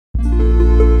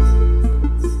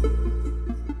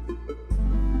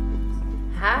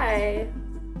Hi.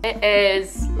 It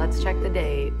is, let's check the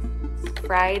date,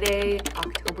 Friday,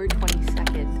 October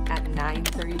 22nd at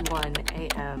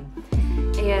 9:31 a.m.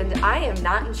 And I am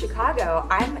not in Chicago.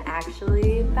 I'm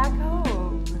actually back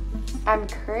home. I'm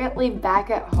currently back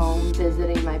at home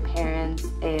visiting my parents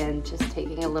and just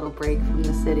taking a little break from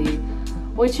the city,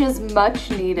 which is much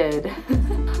needed.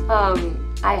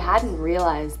 I hadn't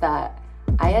realized that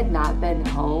I had not been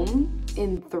home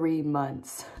in 3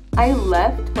 months. I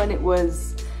left when it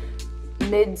was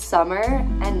mid-summer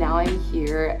and now I'm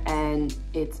here and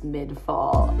it's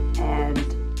mid-fall and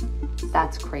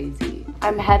that's crazy.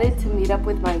 I'm headed to meet up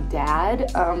with my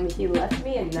dad. He left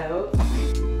me a note.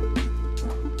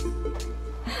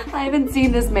 I haven't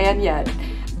seen this man yet.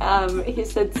 He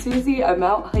said, Susie, I'm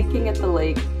out hiking at the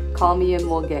lake. Call me and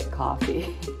we'll get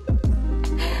coffee.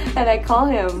 And I call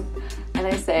him and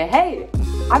I say, hey,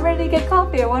 I'm ready to get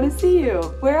coffee. I want to see you.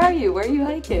 Where are you? Where are you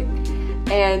hiking?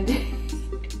 And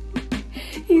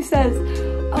he says,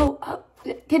 oh,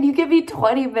 can you give me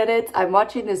 20 minutes? I'm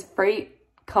watching this freight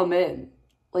come in,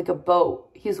 like a boat.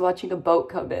 He's watching a boat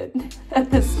come in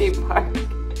at the state park.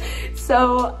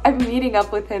 So I'm meeting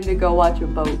up with him to go watch a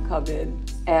boat come in,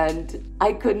 and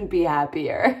I couldn't be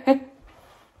happier.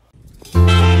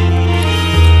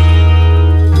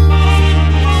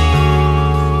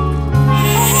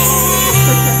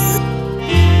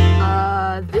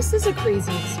 This is a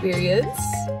crazy experience,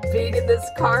 being in this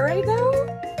car right now.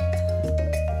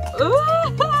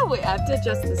 Ooh, wait, I have to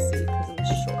adjust the seat because I'm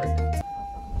short.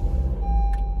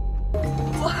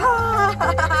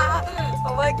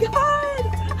 Oh my god!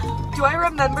 Do I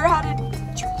remember how to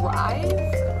drive?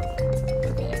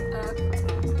 Okay,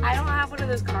 I don't have one of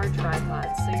those car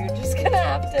tripods, so you're just gonna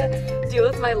have to deal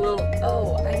with my little...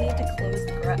 Oh, I need to close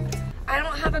the garage. I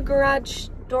don't have a garage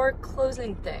door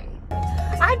closing thing.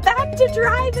 I'm back to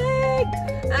driving,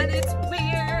 and it's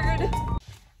weird.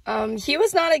 He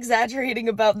was not exaggerating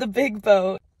about the big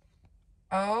boat.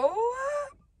 Oh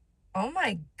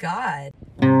my god.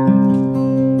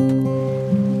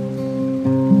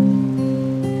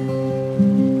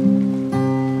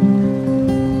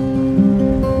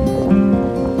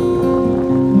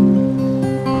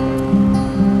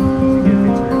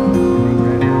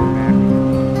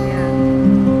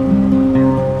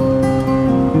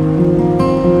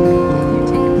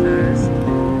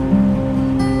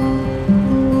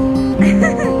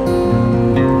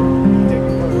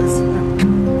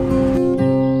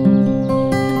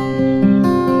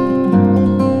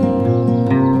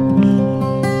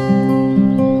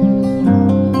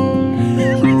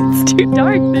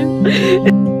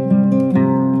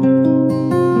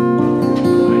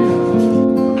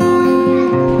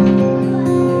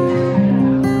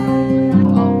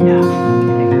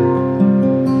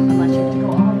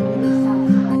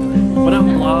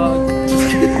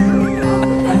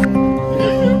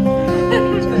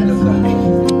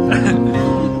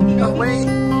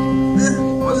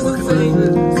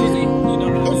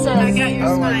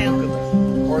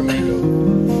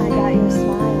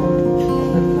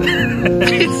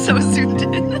 It's so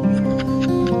suited.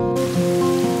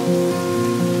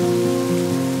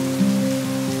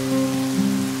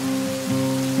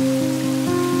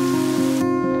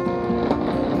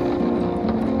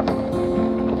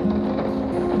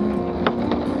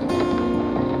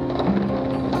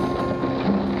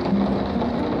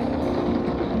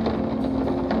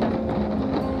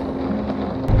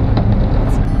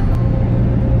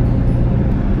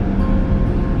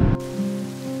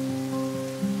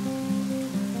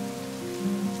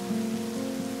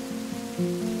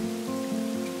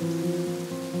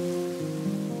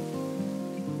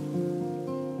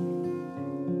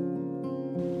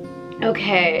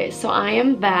 Okay, so I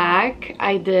am back.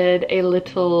 I did a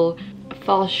little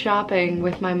fall shopping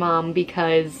with my mom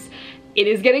because it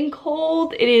is getting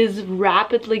cold. It is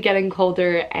rapidly getting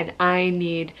colder and I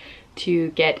need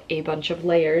to get a bunch of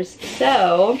layers.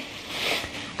 So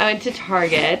I went to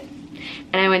Target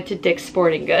and I went to Dick's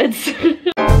Sporting Goods.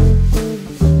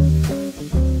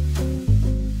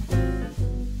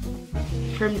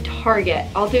 From Target,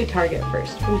 I'll do Target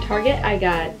first. From Target I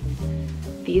got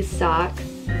these socks.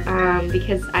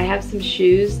 Because I have some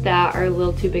shoes that are a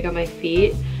little too big on my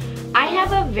feet. I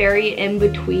have a very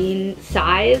in-between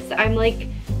size. I'm like,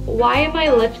 why am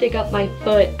I lifting up my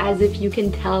foot as if you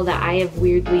can tell that I have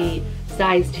weirdly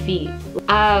sized feet?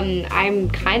 I'm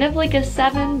kind of like a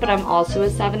 7, but I'm also a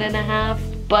 7.5.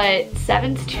 But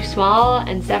 7's too small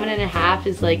and 7.5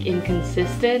 is like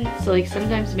inconsistent. So like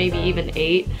sometimes maybe even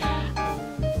 8.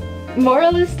 Moral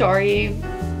of the story,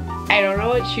 I don't know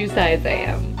what shoe size I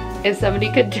am. If somebody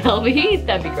could tell me,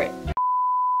 that'd be great.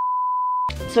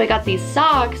 So I got these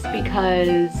socks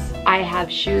because I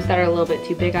have shoes that are a little bit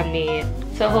too big on me.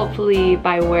 So hopefully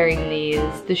by wearing these,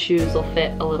 the shoes will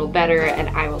fit a little better and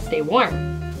I will stay warm.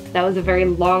 That was a very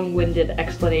long-winded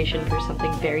explanation for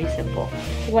something very simple.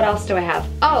 What else do I have?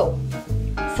 Oh,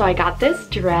 so I got this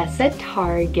dress at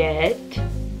Target.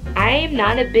 I am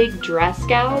not a big dress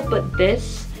gal, but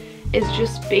this is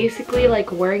just basically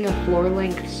like wearing a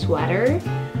floor-length sweater.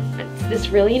 It's this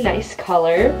really nice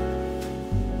color.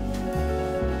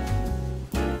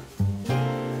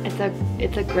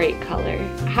 It's a great color.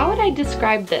 How would I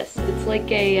describe this? It's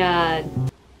like a,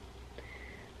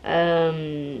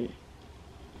 I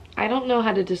don't know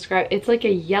how to describe, it's like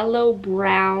a yellow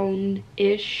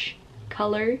brown-ish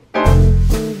color.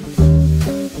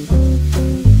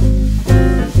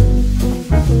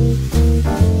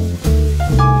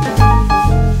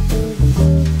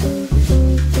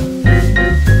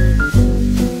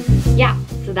 Yeah,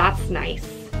 so that's nice.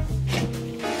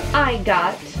 I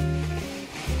got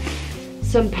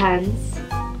some pens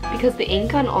because the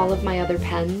ink on all of my other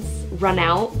pens run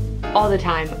out all the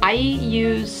time. I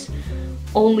use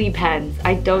only pens.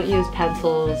 I don't use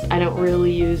pencils. I don't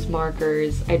really use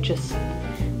markers. Pens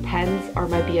are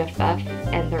my BFF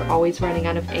and they're always running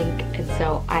out of ink, and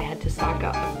so I had to stock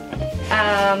up.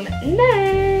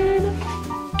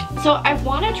 So I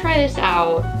want to try this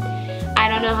out. I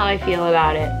don't know how I feel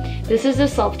about it. This is a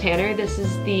self tanner. This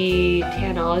is the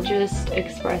Tanologist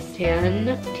Express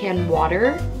Tan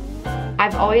Water.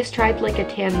 I've always tried like a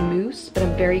tan mousse, but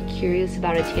I'm very curious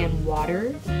about a tan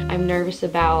water. I'm nervous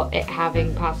about it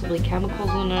having possibly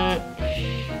chemicals in it.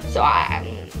 So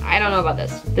I don't know about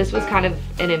this. This was kind of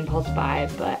an impulse buy,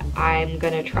 but I'm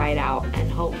gonna try it out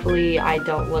and hopefully I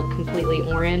don't look completely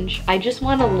orange. I just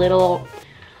want a little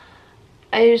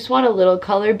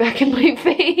color back in my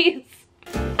face.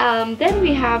 Then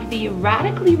we have the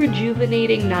Radically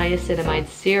Rejuvenating Niacinamide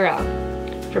Serum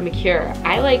from Acure.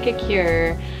 I like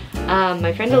Acure.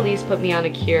 My friend Elise put me on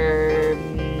Acure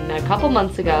a couple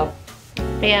months ago,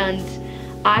 and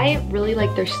I really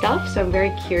like their stuff, so I'm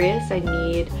very curious.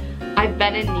 I've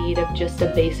been in need of just a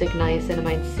basic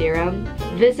niacinamide serum.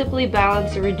 Visibly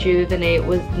balance and rejuvenate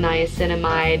with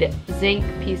niacinamide, zinc,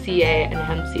 PCA, and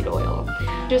hemp seed oil.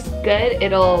 Just good.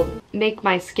 It'll make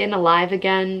my skin alive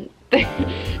again.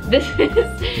 This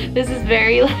is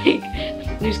very like,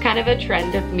 there's kind of a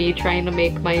trend of me trying to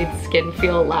make my skin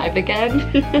feel alive again.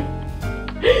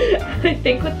 I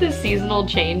think with the seasonal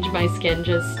change, my skin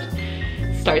just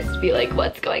starts to be like,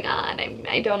 what's going on?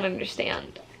 I don't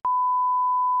understand.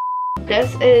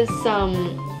 This is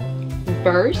some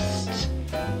Burst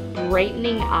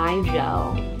Brightening Eye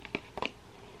Gel.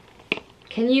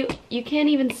 You can't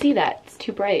even see that, it's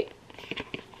too bright.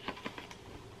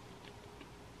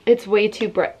 It's way too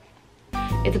bright.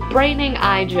 It's brightening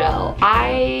eye gel.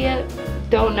 I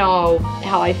don't know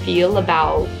how I feel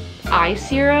about eye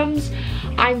serums.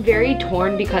 I'm very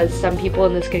torn because some people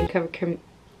in the skincare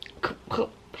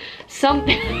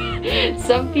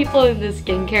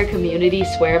community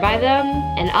swear by them,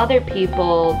 and other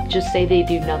people just say they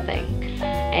do nothing.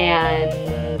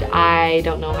 And I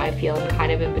don't know how I feel. I'm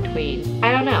kind of in between.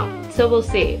 I don't know. So we'll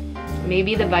see.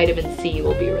 Maybe the vitamin C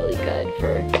will be really good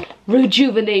for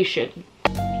rejuvenation.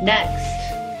 Next,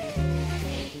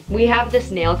 we have this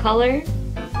nail color.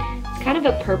 It's kind of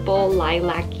a purple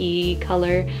lilac-y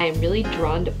color. I'm really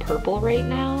drawn to purple right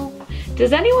now.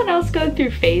 Does anyone else go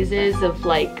through phases of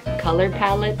like color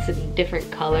palettes and different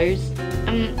colors?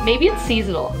 Maybe it's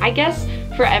seasonal. I guess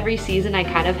for every season I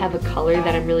kind of have a color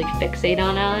that I'm really fixated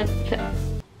on.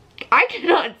 I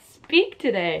cannot speak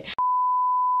today.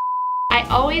 I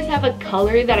always have a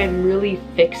color that I'm really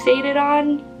fixated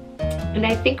on, and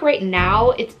I think right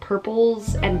now it's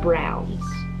purples and browns.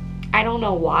 I don't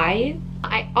know why.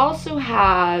 I also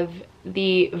have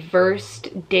the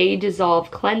Versed Day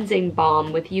Dissolve Cleansing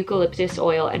Balm with eucalyptus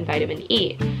oil and vitamin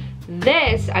E.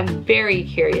 This I'm very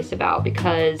curious about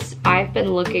because I've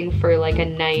been looking for like a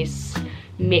nice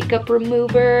makeup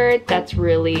remover that's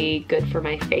really good for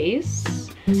my face.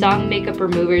 Some makeup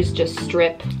removers just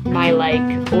strip my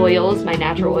like oils, my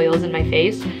natural oils in my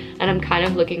face, and I'm kind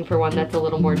of looking for one that's a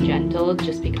little more gentle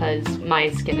just because my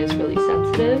skin is really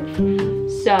sensitive.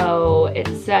 So it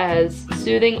says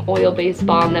soothing oil-based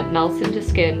balm that melts into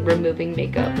skin, removing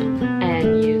makeup,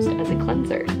 and used as a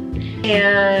cleanser.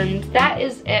 And that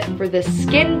is it for the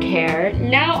skincare.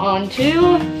 Now on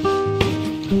to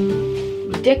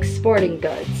Dick's Sporting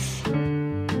Goods.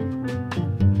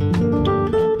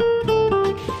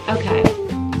 Okay,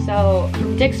 so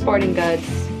from Dick's Sporting Goods,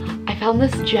 I found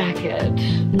this jacket,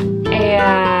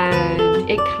 and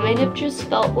it kind of just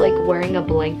felt like wearing a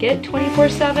blanket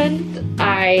 24/7.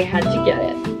 I had to get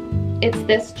it. it's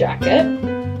this jacket.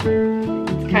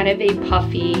 It's kind of a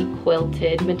puffy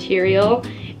quilted material,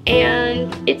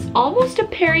 and it's almost a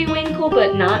periwinkle,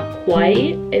 but not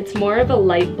quite. It's more of a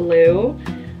light blue.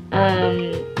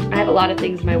 I have a lot of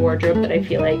things in my wardrobe that I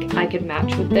feel like I could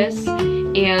match with this,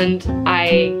 and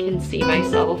I can see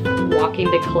myself walking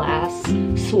to class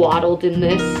swaddled in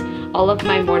this. All of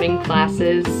my morning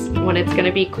classes, when it's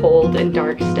gonna be cold and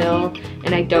dark still,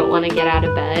 and I don't wanna get out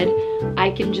of bed,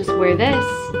 I can just wear this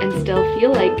and still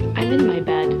feel like I'm in my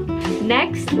bed.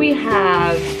 Next, we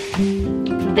have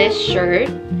this shirt.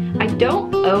 I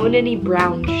don't own any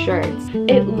brown shirts.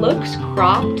 It looks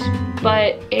cropped,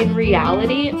 but in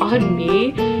reality, on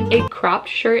me, a cropped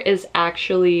shirt is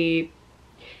actually,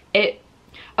 a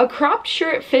cropped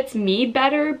shirt fits me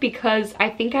better because I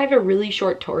think I have a really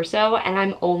short torso and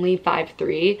I'm only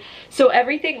 5'3". So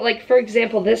everything, like for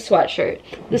example, this sweatshirt,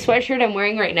 the sweatshirt I'm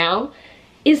wearing right now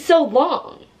is so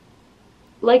long.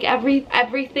 Like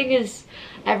everything is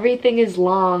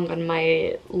long on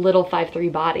my little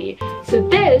 5'3" body. So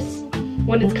this,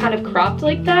 when it's kind of cropped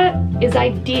like that, is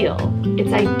ideal.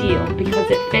 It's ideal because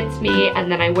it fits me,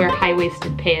 and then I wear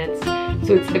high-waisted pants.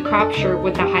 So it's the cropped shirt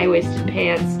with the high-waisted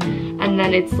pants, and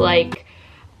then it's like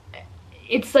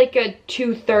a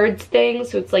 2/3 thing.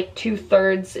 So it's like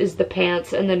 2/3 is the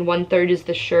pants and then 1/3 is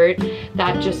the shirt.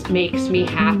 That just makes me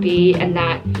happy, and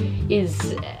that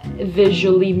is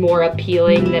visually more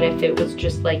appealing than if it was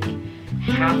just like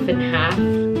half and half.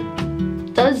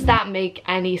 Does that make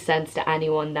any sense to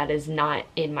anyone that is not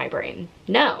in my brain?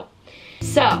 No.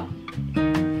 So,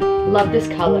 love this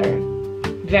color.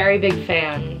 Very big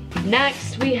fan.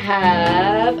 Next we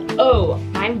have, oh,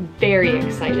 I'm very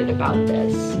excited about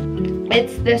this.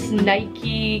 It's this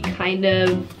Nike kind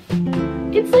of,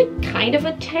 it's like kind of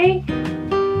a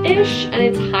tank-ish, and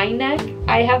it's high neck.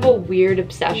 I have a weird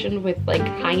obsession with like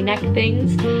high neck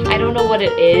things. I don't know what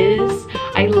it is.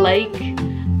 I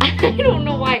don't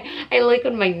know why. I like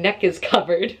when my neck is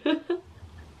covered.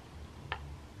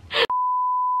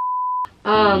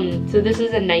 So this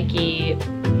is a Nike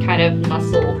kind of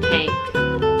muscle tank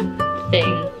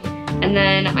thing. And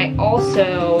then I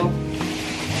also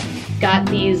got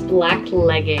these black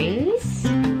leggings.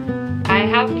 I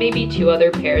have maybe 2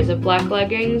 other pairs of black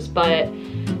leggings, but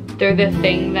they're the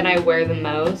thing that I wear the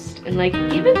most. And like,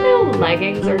 even though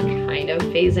leggings are kind of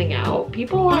phasing out,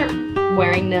 people aren't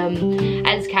wearing them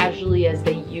as casually as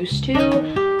they used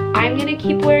to. I'm gonna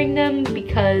keep wearing them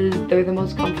because they're the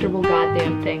most comfortable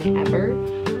goddamn thing ever.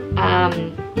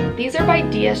 These are by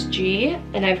DSG,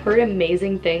 and I've heard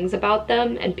amazing things about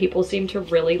them, and people seem to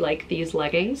really like these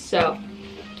leggings, so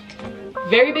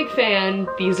very big fan.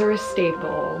 These are a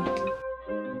staple.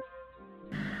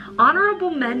 Honorable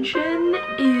mention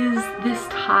is this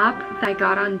top that I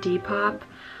got on Depop.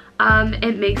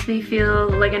 It makes me feel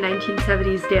like a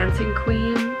 1970s dancing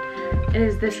queen. It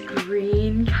is this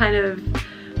green kind of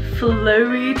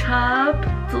flowy top.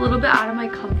 It's a little bit out of my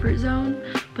comfort zone,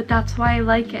 but that's why I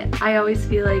like it. I always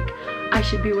feel like I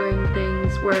should be wearing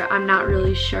things where I'm not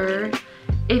really sure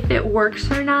if it works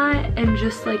or not, and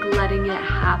just like letting it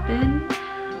happen.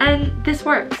 And this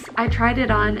works. I tried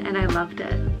it on and I loved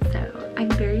it, so I'm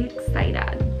very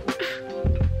excited.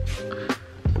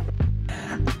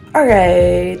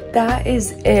 Alright, that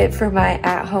is it for my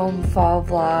at-home fall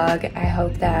vlog. I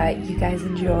hope that you guys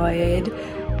enjoyed,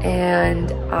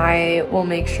 and I will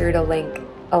make sure to link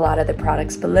a lot of the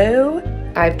products below.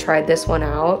 I've tried this one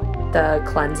out, the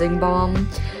cleansing balm,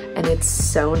 and it's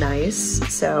so nice,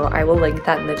 so I will link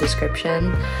that in the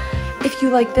description. If you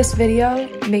like this video,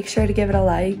 make sure to give it a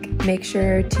like, make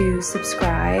sure to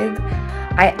subscribe.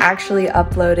 I actually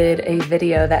uploaded a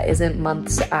video that isn't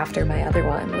months after my other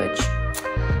one, which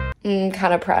I'm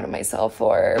kind of proud of myself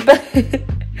for. But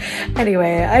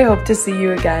anyway, I hope to see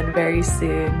you again very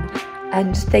soon,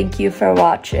 and thank you for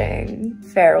watching.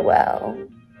 Farewell.